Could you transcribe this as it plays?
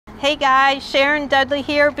Hey guys, Sharon Dudley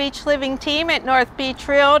here, Beach Living Team at North Beach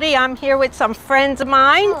Realty. I'm here with some friends of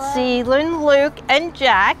mine, Zealand, Luke, and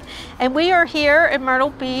Jack, and we are here in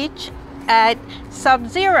Myrtle Beach at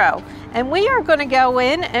Sub-Zero. And we are going to go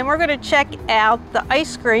in and we're going to check out the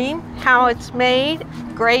ice cream, how it's made.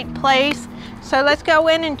 Great place. So let's go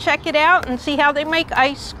in and check it out and see how they make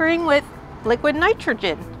ice cream with liquid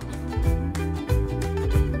nitrogen.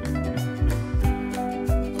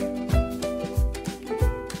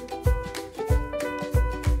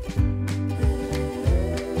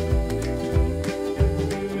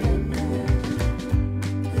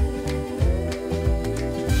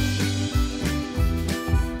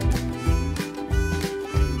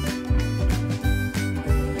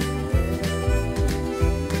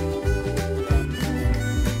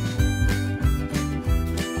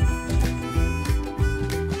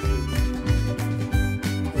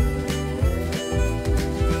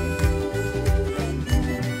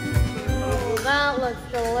 That looks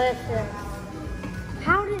delicious.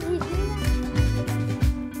 How did he do that?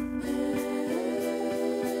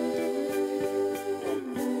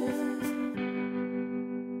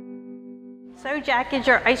 So Jack, is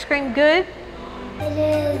your ice cream good? It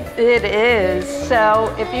is. It is.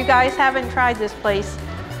 So if you guys haven't tried this place,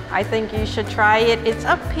 I think you should try it. It's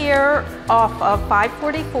up here off of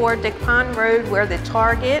 544 Dick Pond Road where the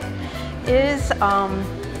Target is.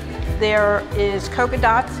 There is Cocoa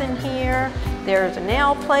Dots in here. There's a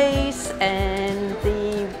nail place and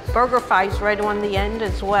the Burger Fi's right on the end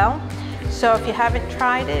as well. So if you haven't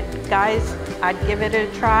tried it, guys, I'd give it a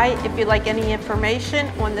try. If you'd like any information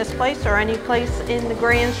on this place or any place in the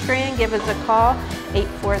Grand Strand, give us a call,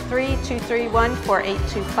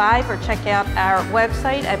 843-231-4825, or check out our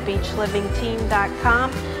website at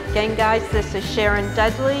beachlivingteam.com. Again, guys, this is Sharon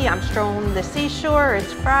Dudley. I'm strolling the seashore.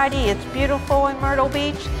 It's Friday. It's beautiful in Myrtle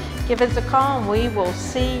Beach. Give us a call and we will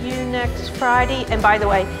see you next Friday. And by the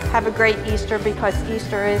way, have a great Easter because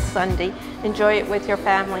Easter is Sunday. Enjoy it with your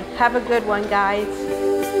family. Have a good one, guys.